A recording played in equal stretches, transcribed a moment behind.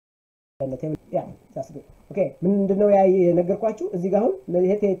table yeah that's good okay ምንድነው ያ የነገርኳችሁ እዚህ ጋር አሁን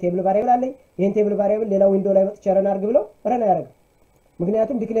ይሄ ቴብል ቫሪያብል አለኝ ይሄን ቴብል ቫሪያብል ሌላ ዊንዶው ላይ መጥቼ ረን አድርግ ብለው ረን ያደርጋል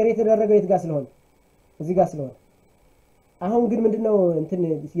ምክንያቱም ዲክሌር የተደረገው የት ጋር ስለሆነ እዚህ ጋር ስለሆነ አሁን ግን ምንድነው እንትን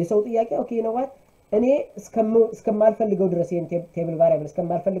የሰው ጥያቄ ኦኬ ነው ማለት እኔ እስከማልፈልገው ድረስ ይሄን ቴብል ቫሪያብል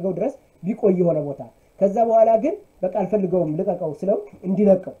እስከማልፈልገው ድረስ ቢቆይ የሆነ ቦታ ከዛ በኋላ ግን በቃ አልፈልገውም ልቀቀው ስለው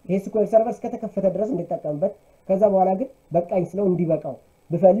እንዲለቀው ይሄ SQL ሰርቨር እስከተከፈተ ድረስ እንዲጠቀምበት ከዛ በኋላ ግን በቃኝ ስለው እንዲበቃው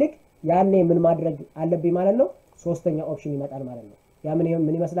ብፈልግ ያኔ ምን ማድረግ አለብኝ ማለት ነው ሶስተኛ ኦፕሽን ይመጣል ማለት ነው ያ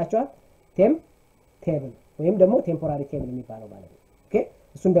ምን ይመስላችኋል ቴምፕ ቴብል ወይም ደግሞ ቴምፖራሪ ቴብል የሚባለው ማለት ነው ኦኬ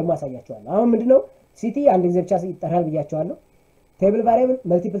እሱን ደግሞ አሳያችኋለሁ አሁን ምንድነው ሲቲ አንድ ጊዜ ብቻ ይጠራል ብያችኋለሁ ቴብል ቫሪያብል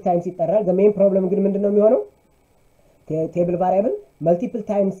መልቲፕል ታይምስ ይጠራል the main problem ግን ምንድነው የሚሆነው ቴብል ቫሪያብል መልቲፕል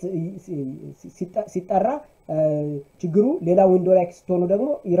ታይምስ ሲጠራ ችግሩ ሌላ ዊንዶው ላይ ስትሆኑ ደግሞ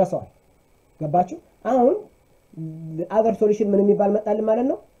ይረሳዋል ገባችሁ አሁን other solution ምን የሚባል መጣልን ማለት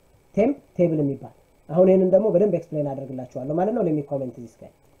ነው temp table የሚባል አሁን ይሄንን ደግሞ በደንብ ኤክስፕሌን አደርግላችኋለሁ ማለት ነው ለሚ ኮሜንት this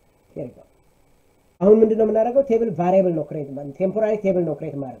guy here we go አሁን ምንድነው የምናደርገው ቴብል ቫሪያብል ነው ክሬት ቴምፖራሪ ቴብል ነው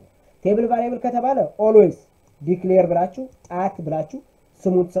ክሬት ማድረግ ቴብል ቫሪያብል ከተባለ always declare ብላችሁ at ብላችሁ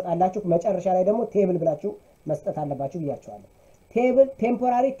ስሙን ትሰጣላችሁ መጨረሻ ላይ ደግሞ ቴብል ብላችሁ መስጠት አለባችሁ ብያችኋለሁ ቴብል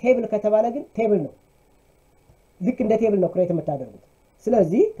ቴምፖራሪ ቴብል ከተባለ ግን ቴብል ነው ልክ እንደ ቴብል ነው ክሬት የምታደርጉት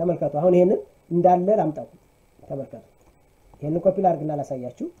ስለዚህ ተመልከቱ አሁን ይሄንን እንዳለ ላምጣው ተመልከቱ ይሄንን ኮፒ ላድርግና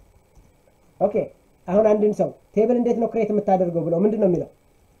ላሳያችሁ ኦኬ አሁን አንድን ሰው ቴብል እንዴት ነው ክሬት የምታደርገው ብለው ምንድነው የሚለው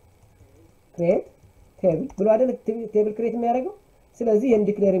ክሬት ቴብል ብሎ አይደል ቴብል ክሬት የሚያደርገው ስለዚህ ይሄን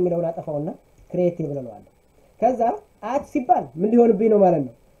ዲክሌር የሚለውን አጠፋውና ክሬት ቴብል እለዋለሁ ከዛ አት ሲባል ምን ሊሆንብኝ ነው ማለት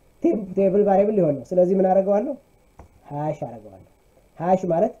ነው ቴብል ቫሪያብል ሊሆን ነው ስለዚህ ምን አደርገዋለሁ ሃሽ አደርገዋለሁ ሃሽ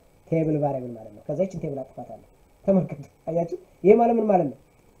ማለት ቴብል ቫሪያብል ማለት ነው ከዛ እቺን ቴብል አጥፋታለሁ ተመልከቱ አያችሁ ይሄ ማለት ምን ማለት ነው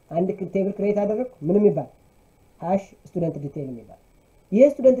አንድ ቴብል ክሬት አደረኩ ምንም ይባል ሃሽ ስቱደንት ዲቴይል የሚባል ይሄ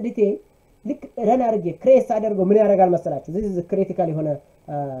ስቱደንት ዲቴይል ልክ ረን አድርጌ ክሬት አደርገው ምን ያደርጋል መሰላችሁ this is critical የሆነ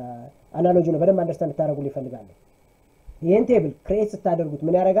አናሎጂ ነው በደንብ አንደርስታንድ ታደርጉልኝ ይፈልጋል ይሄን ቴብል ክሬት ስታደርጉት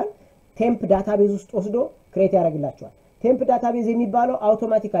ምን ያደርጋል ቴምፕ ዳታቤዝ ውስጥ ወስዶ ክሬት ያደርግላችኋል ቴምፕ ዳታቤዝ የሚባለው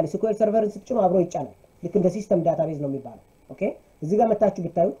አውቶማቲካሊ SQL ሰርቨርን ስትጭኑ አብሮ ይጫናል ልክ እንደ ሲስተም ዳታቤዝ ነው የሚባለው ኦኬ እዚህ ጋር መታችሁ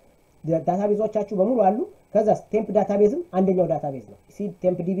ብታዩ ዳታቤዞቻችሁ በሙሉ አሉ ከዛ ቴምፕ ዳታቤዝም አንደኛው ዳታቤዝ ነው ሲ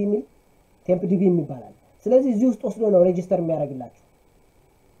ቴምፕ ዲቢ የሚል ቴምፕ ዲቢ የሚባላል ስለዚህ እዚህ ውስጥ ወስዶ ነው ሬጂስተር የሚያደርግላችሁ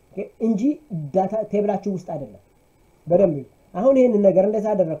ኦኬ እንጂ ዳታ ቴብላችሁ ውስጥ አይደለም በደንብ አሁን ይሄንን ነገር እንደዛ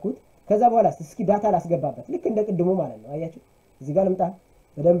አደረኩት ከዛ በኋላ እስኪ ዳታ ላስገባበት ልክ እንደ ቅድሙ ማለት ነው አያችሁ እዚህ ጋር ልምጣ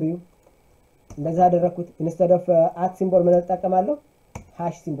በደንብ ይዩ እንደዛ አደረኩት ኢንስቴድ ኦፍ አት ሲምቦል ምን ተጠቀማለሁ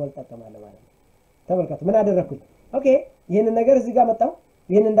ሃሽ ሲምቦል ተጠቀማለሁ ማለት ነው ተመልከቱ ምን አደረኩት ኦኬ ይሄንን ነገር እዚህ ጋር መጣው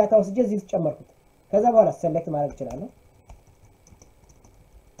ይሄንን ዳታ ወስጄ እዚህ ጨመርኩት ከዛ በኋላ ሴሌክት ማድረግ ይችላል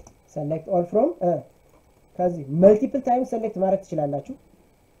ሴሌክት ኦል ፍሮም ከዚህ መልቲፕል ታይም ሴሌክት ማድረግ ትችላላችሁ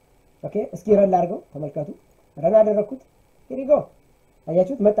ኦኬ እስኪ ረን አድርገው ተመልከቱ ረን አደረኩት here you go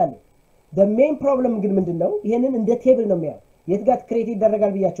አያችሁት መጣልኝ the main problem ግን ምንድነው ይሄንን እንደ ቴብል ነው የሚያው የት ጋር ክሬት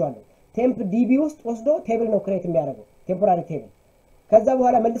ይደረጋል ብያችኋለሁ ቴምፕ ዲቢ ውስጥ ወስዶ ቴብል ነው ክሬት የሚያደርገው ቴምፖራሪ ቴብል ከዛ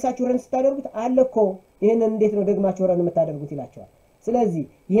በኋላ መልሳችሁ ረን ስታደርጉት አለኮ ይሄንን እንዴት ነው ደግማችሁ ረን የምታደርጉት ይላችኋል ስለዚህ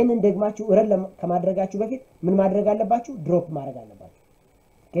ይሄንን ደግማችሁ ረን ከማድረጋችሁ በፊት ምን ማድረግ አለባችሁ ድሮፕ ማድረግ አለባችሁ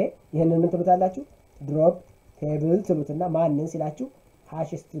ኦኬ ይሄንን ምን ትሉታላችሁ ድሮፕ ቴብል ትሉትና ማንን ሲላችሁ ሃሽ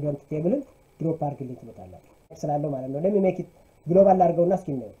ስቱደንት ቴብልን ድሮፕ አድርግልኝ ትሉታላችሁ ስላለው ማለት ነው ለሚ ሜክ ኢት ግሎባል አድርገውና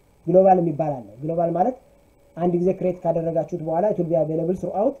እስኪ ነው ግሎባል የሚባል አለ ግሎባል ማለት አንድ ጊዜ ክሬት ካደረጋችሁት በኋላ it will be available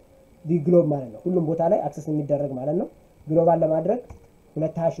throughout the globe ማለት ነው ሁሉም ቦታ ላይ አክሰስ የሚደረግ ማለት ነው ግሎባል ለማድረግ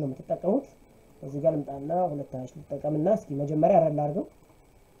ሁለት ሃሽ ነው የምትጠቀሙት እዚህ ጋር ልምጣና ሁለት ሃሽ ልጠቀምና እስኪ መጀመሪያ ረን አድርገው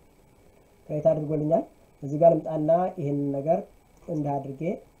ክሬት አድርጎልኛል እዚህ ጋር ልምጣና ይሄን ነገር እንዳድርጌ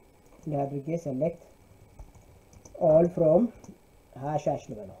ሴሌክት all from ሃሽ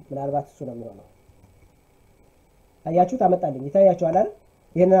ልበለው ምናልባት እሱ ነው የሚሆነው አያችሁት አመጣልኝ ይታያችኋል አይደል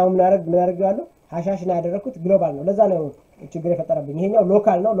ይሄን አሁን ምን አደርጋለሁ ሃሽ ነው ያደረኩት ግሎባል ነው ለዛ ነው ችግር የፈጠረብኝ ይሄኛው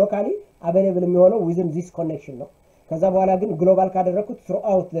ሎካል ነው ሎካሊ አቬሌብል የሚሆነው within this connection ነው ከዛ በኋላ ግን ግሎባል ካደረኩት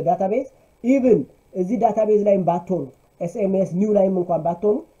throughout the database even እዚህ ዳታቤዝ ላይም ባትሆኑ SMS ኒው ላይም እንኳን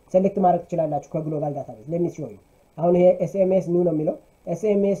ባትሆኑ ሴሌክት ማድረግ ትችላላችሁ ከግሎባል ዳታቤዝ let me show you አሁን ይሄ SMS ኒው ነው የሚለው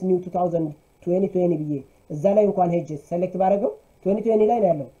SMS ኒው 2020 ብዬ እዛ ላይ እንኳን ሄጄ ሴሌክት ባደረገው 2020 ላይ ነው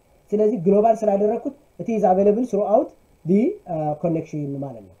ያለው ስለዚህ ግሎባል ስላደረኩት it is available throughout the connection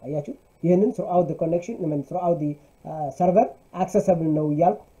ማለት ነው አያችሁ ይሄንን throughout the connection throughout the server accessible ነው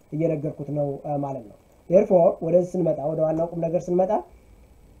ይያልኩ እየነገርኩት ነው ማለት ነው therefore ወደዚህ ስንመጣ ወደ ዋናው ቁም ነገር ስንመጣ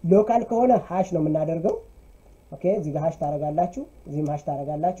ሎካል ከሆነ ሃሽ ነው የምናደርገው ኦኬ እዚህ ጋር ሃሽ ታረጋላችሁ እዚህም ሃሽ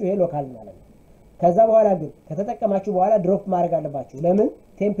ታረጋላችሁ ይሄ ሎካል ማለት ነው ከዛ በኋላ ግን ከተጠቀማችሁ በኋላ ድሮፕ ማድረግ አለባችሁ ለምን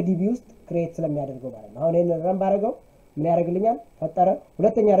ቴምፕ ዲቢ ውስጥ ክሬት ስለሚያደርገው ማለት ነው አሁን ይሄን ረን ባረጋው ምን ያደርግልኛል ፈጠረ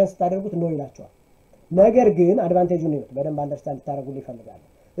ሁለተኛ ረን ስታደርጉት ነው ይላችኋል ነገር ግን አድቫንቴጁን ነው በደንብ አንደርስታንድ ታደርጉልኝ ይፈልጋል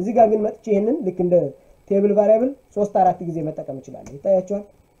እዚህ ጋር ግን መጥቼ ይሄንን ልክ እንደ ቴብል ቫሪያብል 3-4 ጊዜ መጠቀም ይችላል ይታያችኋል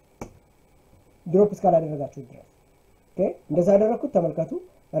ድሮፕ እስካላደረጋችሁ ድረስ ኦኬ እንደዛ አደረኩት ተመልከቱ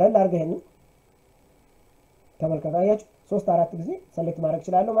ረን አድርገህ ይሄንን ተመልከቱ አያችሁ 3-4 ጊዜ ሰሌክት ማድረግ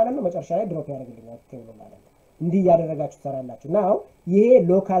ይችላል ማለት ነው መጨረሻ ላይ ድሮፕ ያደርግልኛል ቴብል ማለት ነው እንዲህ ያደረጋችሁ ተሰራላችሁ ናው ይሄ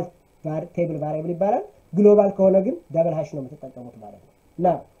ሎካል ቴብል ቫሪያብል ይባላል ግሎባል ከሆነ ግን ደብል ሃሽ ነው የምትጠቀሙት ማለት ነው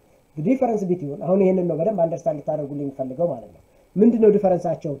ናው the difference between አሁን ይሄንን ነው በደንብ አንደርስታንድ ልታደርጉልኝ ፈልገው ማለት ነው ምንድነው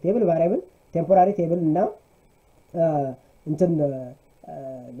ዲፈረንሳቸው ቴብል ቫሪያብል ቴምፖራሪ ቴብል እና እንትን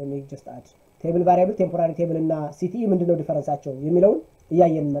let me just add ቴብል ቫሪያብል ቴምፖራሪ ቴብል እና ሲቲኢ ምንድነው ዲፈረንሳቸው የሚለውን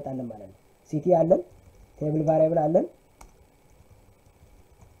እያየን እንመጣለን ማለት ነው ሲቲኢ አለን ቴብል ቫሪያብል አለን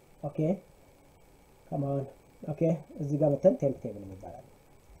ኦኬ come on ኦኬ እዚህ ጋር መተን ቴምፕ ቴብል ይባላል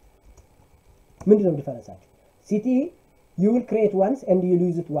ምንድነው ዲፈረንሳቸው ሲቲኢ you will create once and you will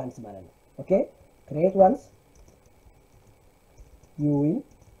use it once ማለት ነው okay create once you will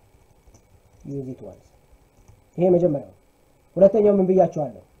use it once ይሄ መጀመሪያው ሁለተኛው ምን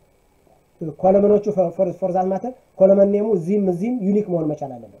ብያችኋለሁ ኮለመኖቹ for that matter ኮለመን ኔሙ እዚህም ዩኒክ መሆን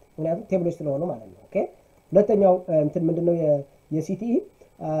መቻል አለበት ምክንያቱም ቴብሎች ስለሆኑ ማለት ነው ኦኬ ሁለተኛው እንትን ምንድነው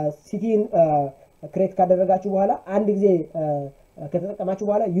የሲቲን ክሬት ካደረጋችሁ በኋላ አንድ ጊዜ ከተጠቀማችሁ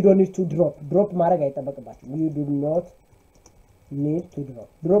በኋላ you don't need to drop ማድረግ አይጠበቅባችሁም you do not need to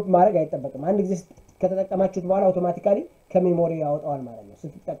drop ማድረግ አይጠበቅም አንድ ጊዜ ከተጠቀማችሁት በኋላ አውቶማቲካሊ ከሜሞሪ ያወጣዋል ማለት ነው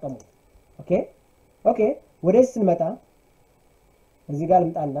ስትጠቀሙት ኦኬ ወደዚህ ስንመጣ እዚህ ጋር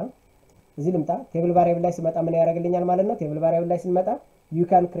ልምጣና እዚህ ልምጣ ቴብል ቫሪያብል ላይ ስመጣ ምን ያደርግልኛል ማለት ነው ቴብል ቫሪያብል ላይ ስንመጣ you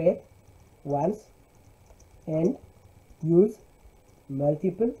can create once and use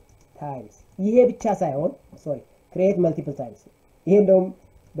multiple times ይሄ ብቻ ሳይሆን create multiple times ይሄ እንደውም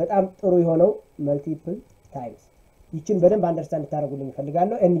በጣም ጥሩ የሆነው multiple times ይችን በደንብ አንደርስታንድ ታደርጉልኝ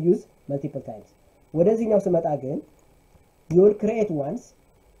ፈልጋለሁ and use multiple times ወደዚህኛው ስመጣ ግን you will create once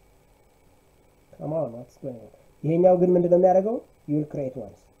come on what's going on ይሄኛው ግን ምንድነው የሚያደርገው you will create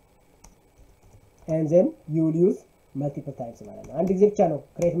once and then you will use multiple times ማለት ነው አንድ ጊዜ ብቻ ነው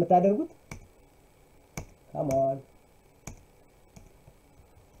create የምታደርጉት come on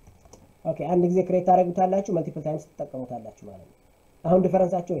ኦኬ አንድ ጊዜ create ታደርጉታላችሁ multiple times ተጠቀሙታላችሁ ማለት ነው አሁን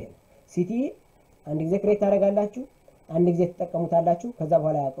ዲፈረንሳቸው ይሄ ሲቲ አንድ ጊዜ create ታደርጋላችሁ አንድ ጊዜ ተጠቀሙታላችሁ ከዛ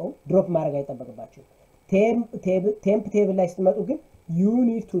በኋላ ያቀው ድሮፕ ማድረግ አይጠበቅባችሁ ቴምፕ ቴብል ላይ ስትመጡ ግን you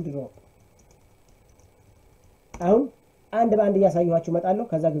need to drop አሁን አንድ ባንድ ያሳዩዋችሁ መጣለው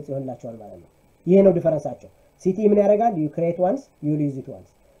ከዛ ግልጽ ይሆንላችኋል ማለት ነው ይሄ ነው ዲፈረንሳቸው ሲቲ ምን ያደርጋል you create once you use it once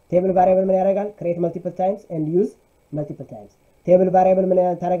ቴብል ቫሪያብል ምን ያደርጋል create multiple times and use multiple times ቴብል ቫሪያብል ምን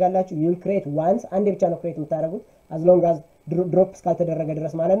ታደርጋላችሁ you will create once አንዴ ብቻ ነው create የምታደርጉት as long as ድሮፕ እስካልተደረገ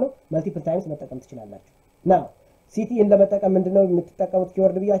ድረስ ማለት ነው multiple times መጠቀም ትችላላችሁ now ሲቲ እንደመጠቀም ምንድነው የምትጠቀሙት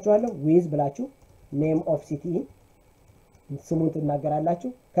ኪወርድ ብያችኋለሁ with ብላችሁ name of city ስሙን ትናገራላችሁ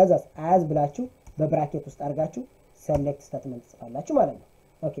ከዛ as ብላችሁ በብራኬት ውስጥ አድርጋችሁ select statement ጽፋላችሁ ማለት ነው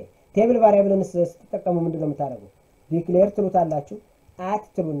ኦኬ ቴብል ቫሪያብልን ስትጠቀሙ ምንድነው የምታደርጉት declare ትሉታላችሁ at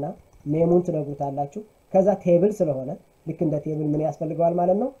ትሉና ኔሙን ትነግሩታላችሁ ከዛ ቴብል ስለሆነ ልክ እንደ ቴብል ምን ያስፈልጋል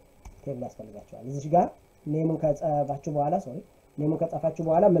ማለት ነው ቴብል ያስፈልጋችኋል እዚህ ጋር ኔሙን ከጻፋችሁ በኋላ ኔሙን ከጻፋችሁ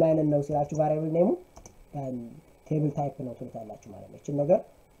በኋላ ምን አይነት ነው ሲላችሁ ቫሪያብል ኔሙ ቴብል ታይፕ ነው ትሉታላችሁ ማለት ነው እቺ ነገር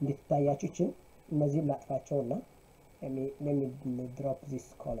እንድትታያችሁ እቺ እነዚህ ላጥፋቸውና let me drop this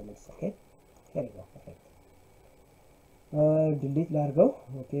columns okay here we go perfect delete ላርገው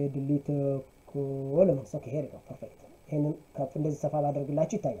okay delete columns okay here we go perfect ይሄንን ከፍ እንደዚህ ሰፋ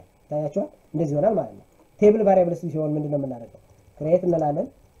ባደርግላችሁ ይታያችኋል እንደዚህ ይሆናል ማለት ነው ቴብል ቫሪያብልስ ሲሆን ምንድነው የምናደርገው create እንላለን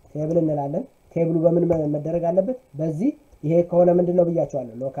ቴብል እንላለን ቴብሉ በምን መደረግ አለበት በዚህ ይሄ ከሆነ ምንድነው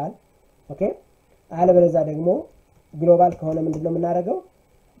ብያችኋለሁ ሎካል ኦኬ አለበለዛ ደግሞ ግሎባል ከሆነ ምንድነው የምናደርገው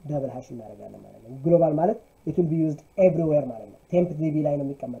ደብል ሃሽ እናደርጋለን ማለት ነው ግሎባል ማለት it will be used everywhere ማለት ነው temp db ላይ ነው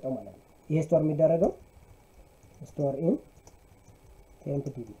የሚቀመጠው ማለት ነው ይሄ ስቶር የሚደረገው store in temp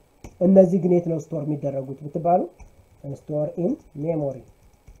db እነዚህ ግን የት ነው ስቶር የሚደረጉት ብትባሉ store in memory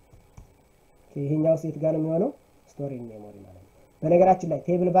ይሄኛው ሴት ጋር ነው የሚሆነው store in memory ማለት ነው በነገራችን ላይ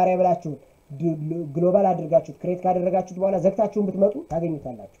ቴብል ቫሪያብላችሁ ግሎባል አድርጋችሁ ክሬት ካደረጋችሁት በኋላ ዘግታችሁን ብትመጡ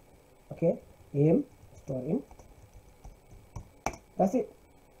ታገኙታላችሁ ኦኬ ይሄም store in that's it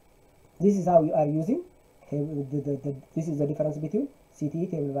this is how you are using this is the difference between ct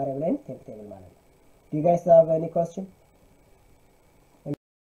table variable and temp table ማለት ነው do you guys have any question